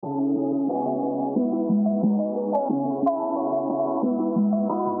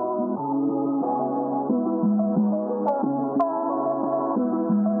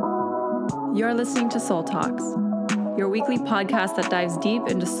You're listening to Soul Talks, your weekly podcast that dives deep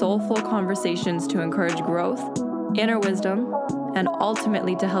into soulful conversations to encourage growth, inner wisdom, and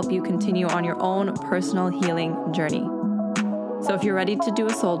ultimately to help you continue on your own personal healing journey. So if you're ready to do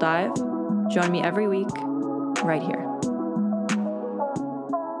a soul dive, join me every week right here.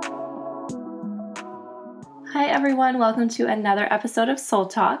 Hi everyone, welcome to another episode of Soul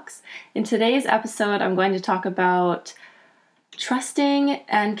Talks. In today's episode, I'm going to talk about trusting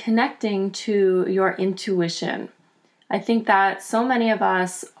and connecting to your intuition. I think that so many of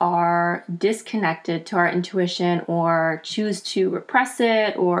us are disconnected to our intuition or choose to repress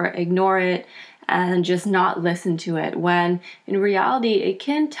it or ignore it and just not listen to it, when in reality it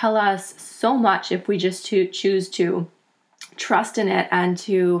can tell us so much if we just choose to trust in it and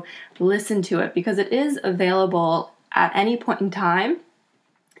to listen to it, because it is available at any point in time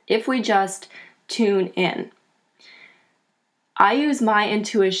if we just tune in. I use my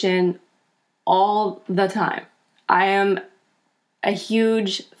intuition all the time. I am a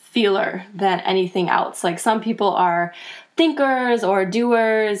huge feeler than anything else. Like, some people are thinkers or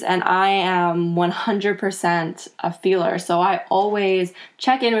doers, and I am 100% a feeler. So I always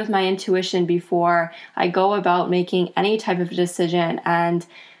check in with my intuition before I go about making any type of decision. And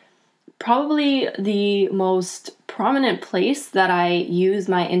probably the most prominent place that I use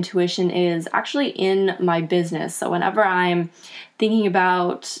my intuition is actually in my business. So whenever I'm thinking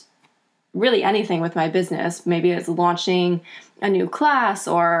about really anything with my business, maybe it's launching a new class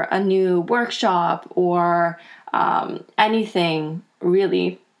or a new workshop or anything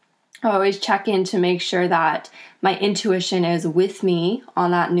really, I always check in to make sure that my intuition is with me on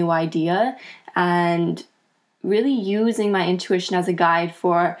that new idea, and really using my intuition as a guide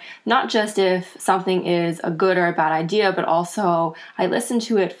for not just if something is a good or a bad idea, but also I listen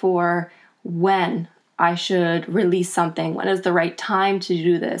to it for when I should release something, when is the right time to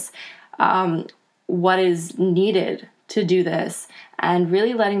do this, what is needed to do this, and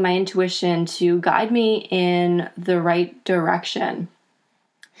really letting my intuition to guide me in the right direction.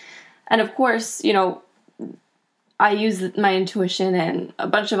 And of course, I use my intuition in a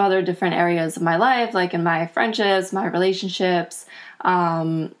bunch of other different areas of my life, like in my friendships, my relationships,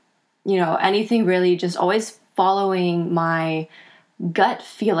 anything really, just always following my gut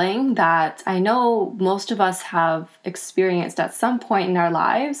feeling that I know most of us have experienced at some point in our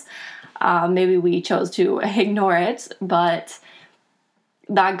lives. Maybe we chose to ignore it, but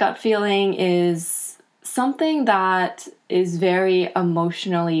that gut feeling is something that is very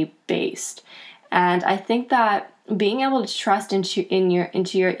emotionally based. And I think that being able to trust into your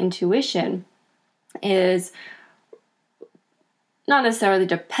intuition is not necessarily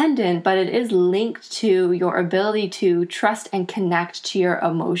dependent, but it is linked to your ability to trust and connect to your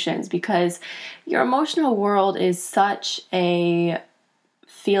emotions, because your emotional world is such a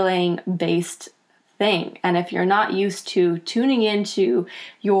feeling-based thing. And if you're not used to tuning into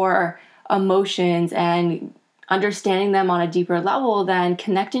your emotions and understanding them on a deeper level, then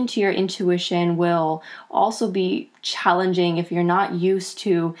connecting to your intuition will also be challenging if you're not used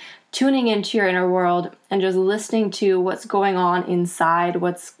to tuning into your inner world and just listening to what's going on inside,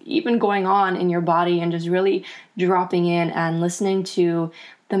 what's even going on in your body, and just really dropping in and listening to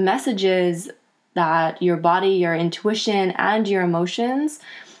the messages that your body, your intuition, and your emotions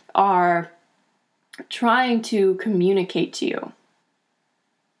are trying to communicate to you.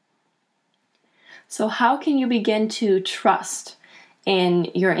 So how can you begin to trust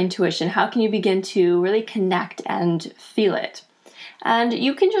in your intuition? How can you begin to really connect and feel it? And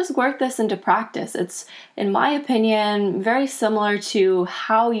you can just work this into practice. It's, in my opinion, very similar to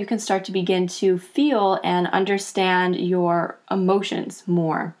how you can start to begin to feel and understand your emotions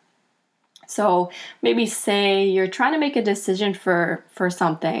more. So maybe say you're trying to make a decision for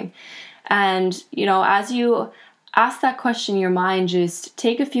something. And, as you ask that question in your mind, just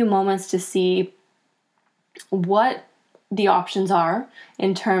take a few moments to see what the options are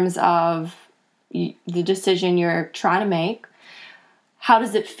in terms of the decision you're trying to make. How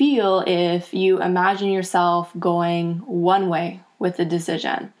does it feel if you imagine yourself going one way with the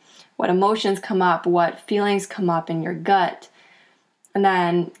decision? What emotions come up? What feelings come up in your gut? And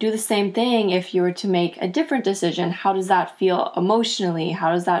then do the same thing if you were to make a different decision. How does that feel emotionally?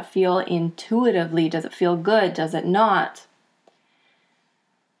 How does that feel intuitively? Does it feel good? Does it not?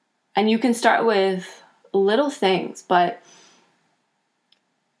 And you can start with little things, but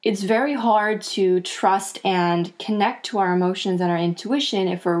it's very hard to trust and connect to our emotions and our intuition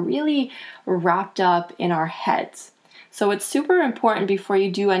if we're really wrapped up in our heads. So it's super important before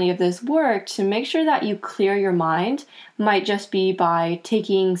you do any of this work to make sure that you clear your mind. Might just be by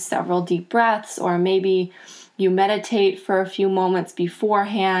taking several deep breaths, or maybe you meditate for a few moments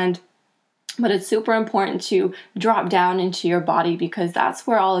beforehand But it's super important to drop down into your body because that's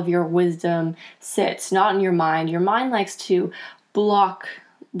where all of your wisdom sits, not in your mind. Your mind likes to block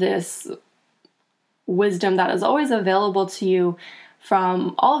this wisdom that is always available to you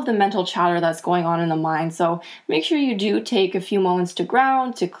from all of the mental chatter that's going on in the mind. So make sure you do take a few moments to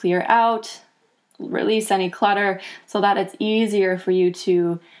ground, to clear out, release any clutter so that it's easier for you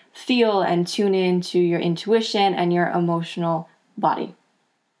to feel and tune in to your intuition and your emotional body.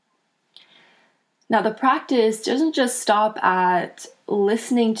 Now, the practice doesn't just stop at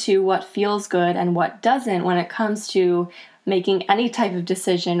listening to what feels good and what doesn't when it comes to making any type of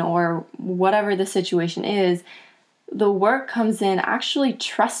decision or whatever the situation is. The work comes in actually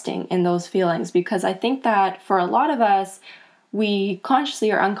trusting in those feelings, because I think that for a lot of us, we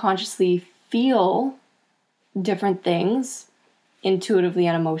consciously or unconsciously feel different things intuitively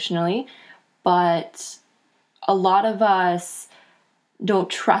and emotionally, but a lot of us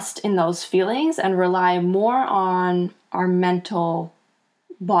don't trust in those feelings and rely more on our mental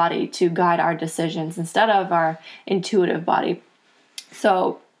body to guide our decisions instead of our intuitive body.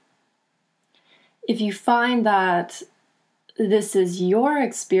 So if you find that this is your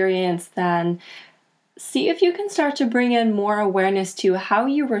experience, then see if you can start to bring in more awareness to how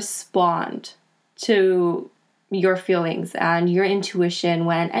you respond to your feelings and your intuition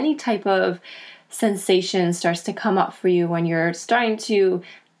when any type of sensation starts to come up for you, when you're starting to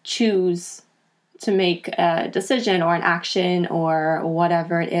choose to make a decision or an action or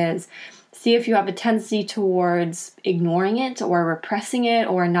whatever it is. See if you have a tendency towards ignoring it or repressing it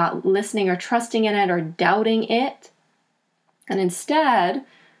or not listening or trusting in it or doubting it. And instead,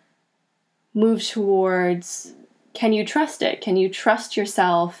 move towards, can you trust it? Can you trust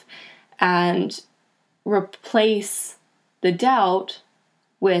yourself and replace the doubt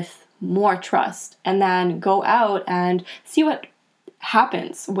with more trust, and then go out and see what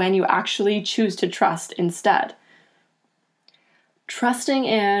happens when you actually choose to trust instead. Trusting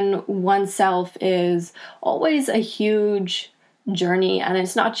in oneself is always a huge journey, and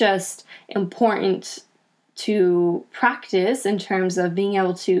it's not just important to practice in terms of being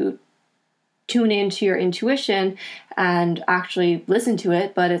able to tune into your intuition and actually listen to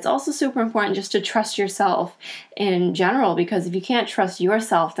it, but it's also super important just to trust yourself in general, because if you can't trust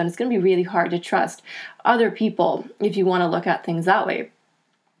yourself, then it's going to be really hard to trust other people if you want to look at things that way.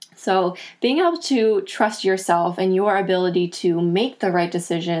 So being able to trust yourself and your ability to make the right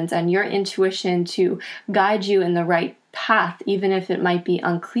decisions and your intuition to guide you in the right path, even if it might be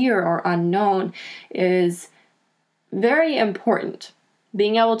unclear or unknown, is very important.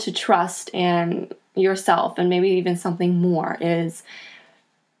 Being able to trust in yourself and maybe even something more is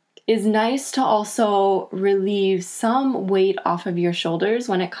nice to also relieve some weight off of your shoulders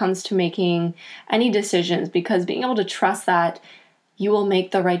when it comes to making any decisions, because being able to trust that you will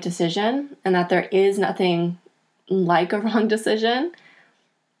make the right decision and that there is nothing like a wrong decision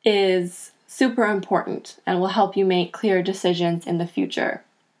is super important and will help you make clear decisions in the future.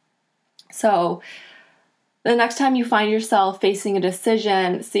 So the next time you find yourself facing a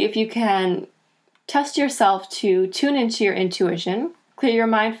decision, see if you can test yourself to tune into your intuition, clear your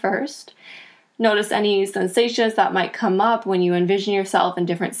mind first, notice any sensations that might come up when you envision yourself in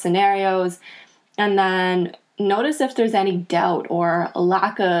different scenarios, and then notice if there's any doubt or a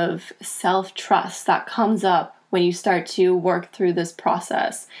lack of self-trust that comes up when you start to work through this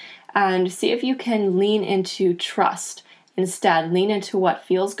process, and see if you can lean into trust instead, lean into what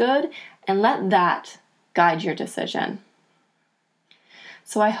feels good, and let that guide your decision.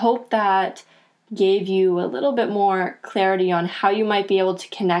 So I hope that gave you a little bit more clarity on how you might be able to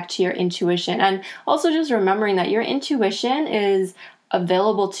connect to your intuition, and also just remembering that your intuition is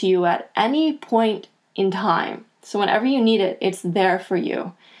available to you at any point in time. So whenever you need it, it's there for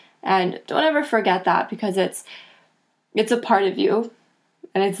you. And don't ever forget that, because it's a part of you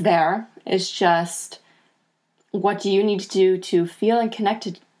and it's there. It's just, what do you need to do to feel and connect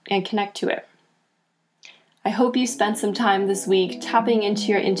to it? I hope you spent some time this week tapping into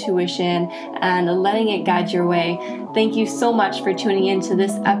your intuition and letting it guide your way. Thank you so much for tuning in to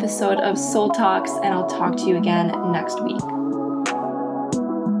this episode of Soul Talks, and I'll talk to you again next week.